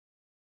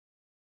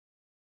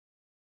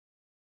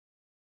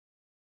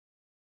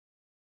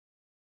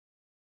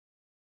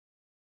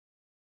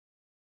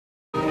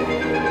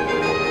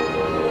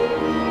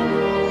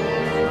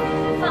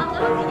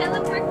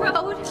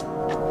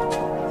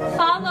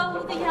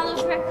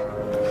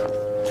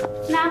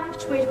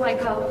way do I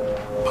go?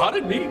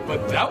 Pardon me,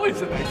 but that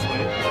was a nice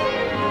way.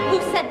 Who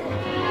said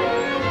that?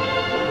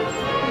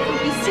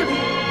 Don't be silly.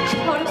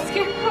 Proto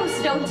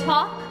scarecrows don't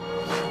talk.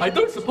 I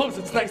don't suppose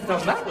it's nice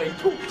down that way,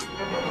 too.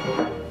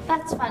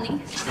 That's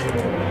funny.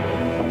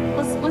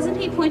 Wasn't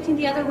he pointing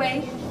the other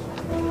way?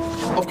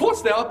 Of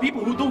course, there are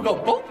people who do go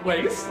both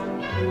ways.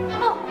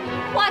 Oh,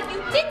 why,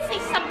 you did say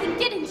something,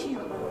 didn't you?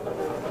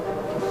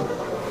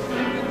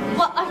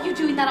 Well, are you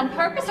doing that on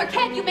purpose, or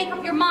can't you make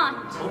up your mind?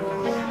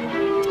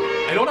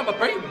 I don't have a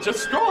brain,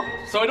 just straw,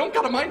 so I don't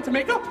got a mind to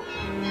make up.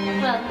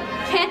 Well,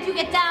 can't you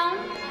get down?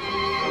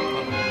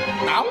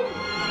 Down?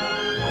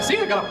 You see,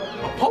 I got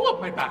a pole up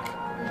my back.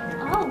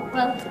 Oh,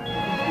 well,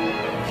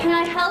 can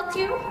I help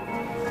you?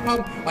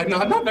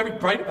 I'm not very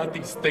bright about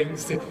these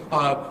things,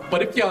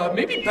 but if you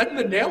maybe bend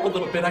the nail a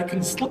little bit, I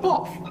can slip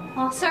off.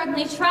 I'll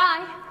certainly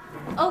try.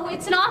 Oh,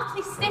 it's an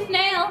awfully stiff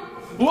nail.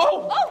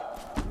 Whoa! Oh!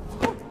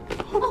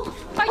 Oh,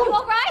 are you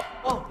all right?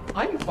 Oh,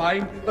 I'm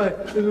fine. A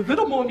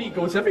little more me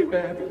goes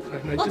everywhere.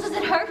 Well, does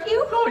it hurt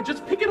you? No, I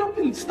just pick it up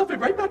and stuff it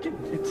right back in.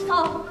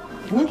 Oh.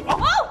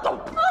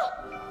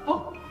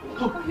 Oh!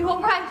 Are you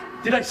all right?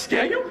 Did I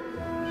scare you?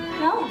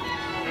 No,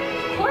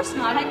 of course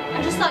not.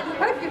 I just thought you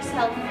hurt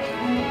yourself.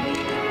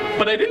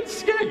 But I didn't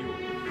scare you.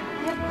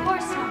 Of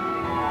course not.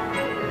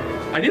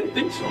 I didn't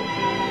think so.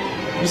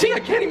 You see, I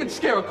can't even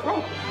scare a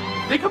crow.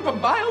 They come from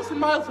miles and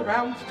miles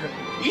around to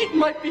eat in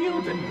my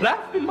field and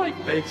laugh in my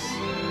face.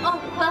 Oh,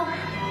 well,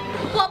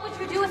 what would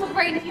you do with a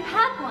brain if you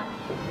had one?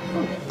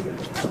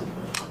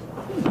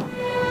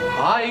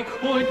 I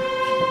could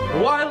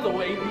while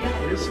away the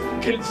hours,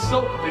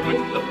 consulting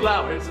with the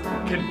flowers,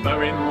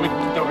 conferring with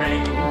the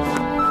rain.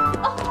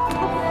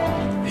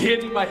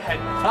 In my head,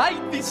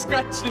 I'd be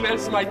scratching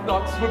as my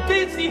thoughts were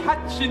busy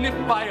hatching if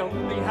I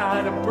only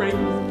had a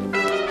brain.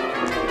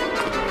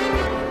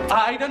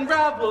 I'd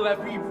unravel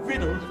every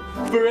riddle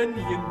for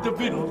any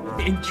individual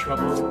in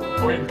trouble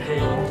or in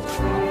pain.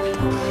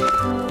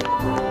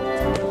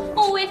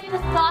 With the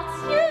thoughts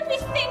you'd be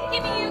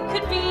thinking you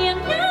could be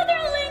another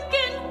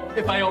Lincoln.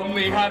 If I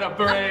only had a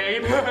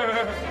brain.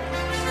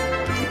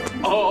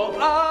 Oh,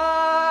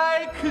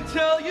 I could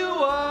tell you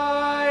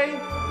why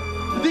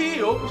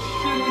the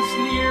ocean's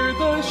near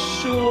the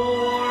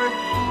shore.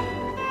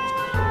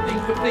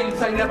 Think of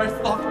things I never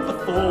thought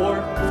before.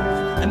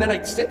 And then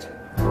I'd sit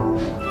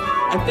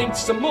and think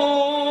some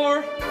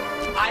more.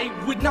 I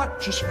would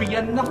not just be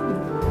a nothing.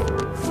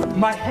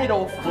 My head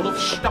all full of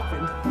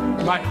stuffing,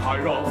 my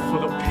heart all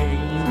full of pain.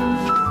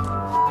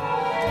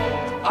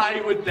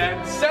 I would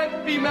dance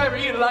and be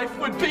merry, life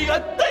would be a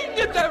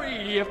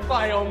dingy-derry if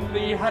I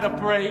only had a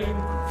brain.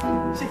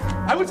 See,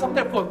 I was up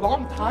there for a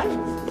long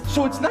time,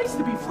 so it's nice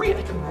to be free.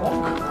 I can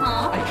walk,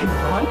 I can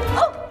run,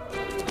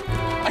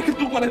 I can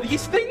do one of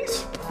these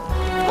things.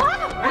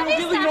 Wow, I don't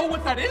really know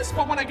what that is,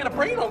 but when I get a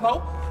brain, I'll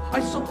know. I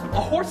saw a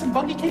horse and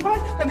buggy came by,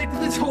 and they did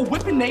this whole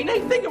whip and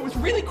neigh-neigh thing. It was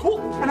really cool,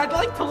 and I'd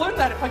like to learn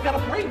that if I got a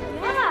brain.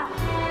 Yeah,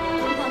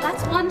 well,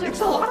 that's wonderful. It's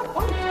a lot of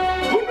fun.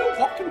 Who knew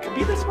walking could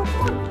be this much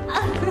fun?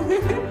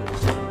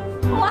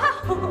 Wow.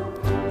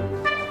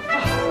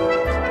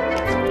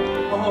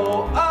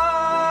 Oh,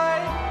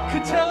 I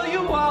could tell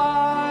you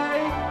why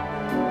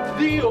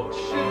the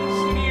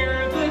ocean's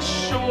near the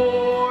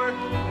shore.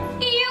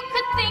 You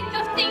could think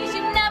of things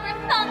you never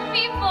thought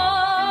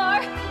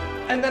before.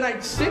 And then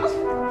I'd sit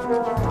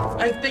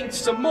and think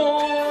some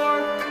more.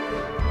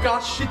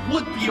 Gosh, it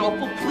would be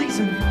awful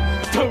pleasing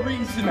to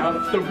reason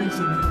out the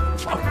reason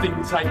of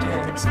things I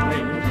can't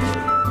explain.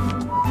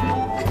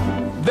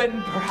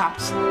 Then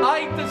perhaps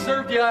I'd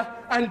deserve ya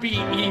and be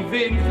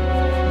even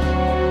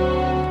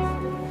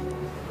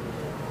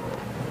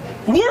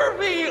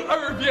worthy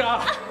of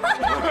ya.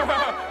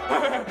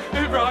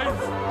 It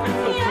rhymes.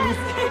 Yes.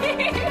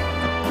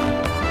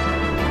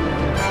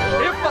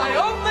 If I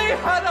only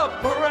had a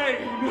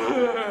brain.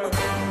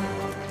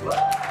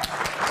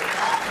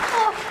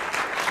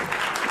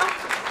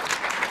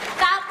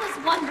 That was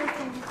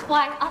wonderful.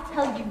 Why, I'll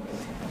tell you,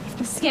 if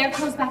the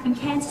scarecrows back in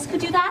Kansas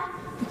could do that,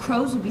 the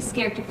crows would be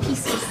scared to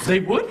pieces. They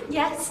would?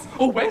 Yes.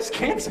 Oh, where's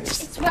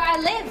Kansas? It's where I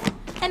live,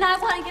 and I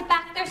want to get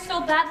back there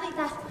so badly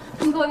that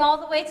I'm going all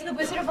the way to the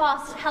Wizard of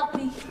Oz to help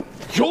me.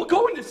 You're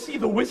going to see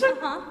the wizard?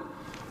 Uh-huh.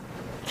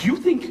 Do you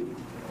think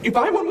if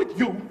I went with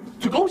you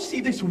to go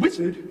see this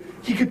wizard,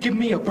 he could give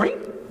me a brain?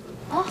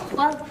 Oh,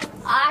 well,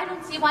 I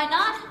don't see why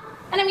not.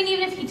 And I mean,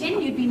 even if he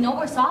didn't, you'd be no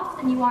worse off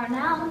than you are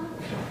now.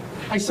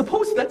 I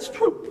suppose that's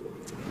true.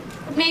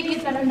 But maybe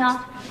you'd better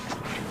not.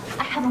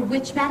 I have a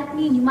witch mad at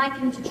me, and you might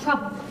get into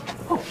trouble.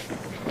 Oh,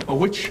 a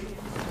witch?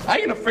 I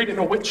ain't afraid of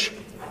no witch.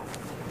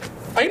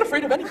 I ain't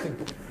afraid of anything.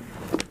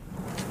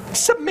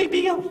 Except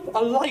maybe a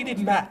lighted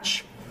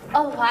match.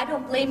 Oh, I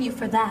don't blame you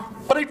for that.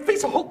 But I'd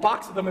face a whole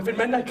box of them if it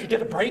meant I could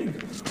get a brain.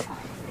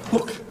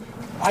 Look,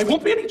 I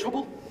won't be in any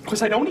trouble,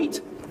 because I don't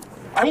eat.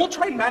 I won't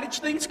try and manage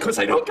things, because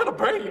I don't got a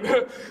brain.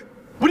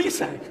 What do you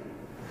say?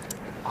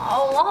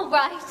 Oh, all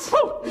right.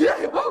 Oh,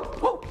 yeah,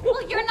 oh.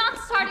 Well, you're not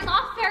starting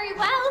off very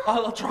well.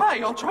 I'll try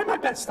my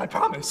best, I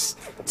promise.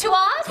 To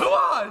Oz? To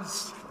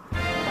Oz!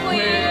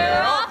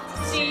 We're off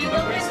to see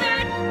the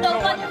wizard, the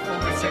wonderful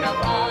Wizard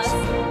of Oz.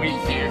 We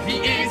hear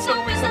he is a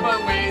Wizard of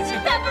Wiz,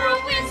 if ever a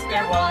Wiz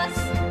there was.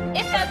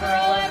 If ever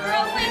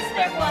a whiz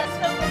there was,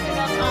 the Wizard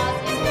of Oz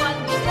is one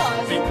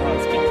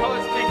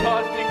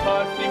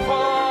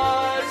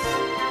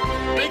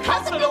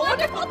Because of the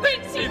wonderful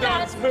things he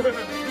does.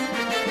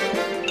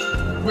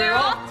 We're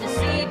off to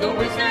see the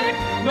wizard,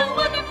 the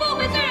wonderful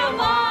Wizard of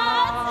Oz.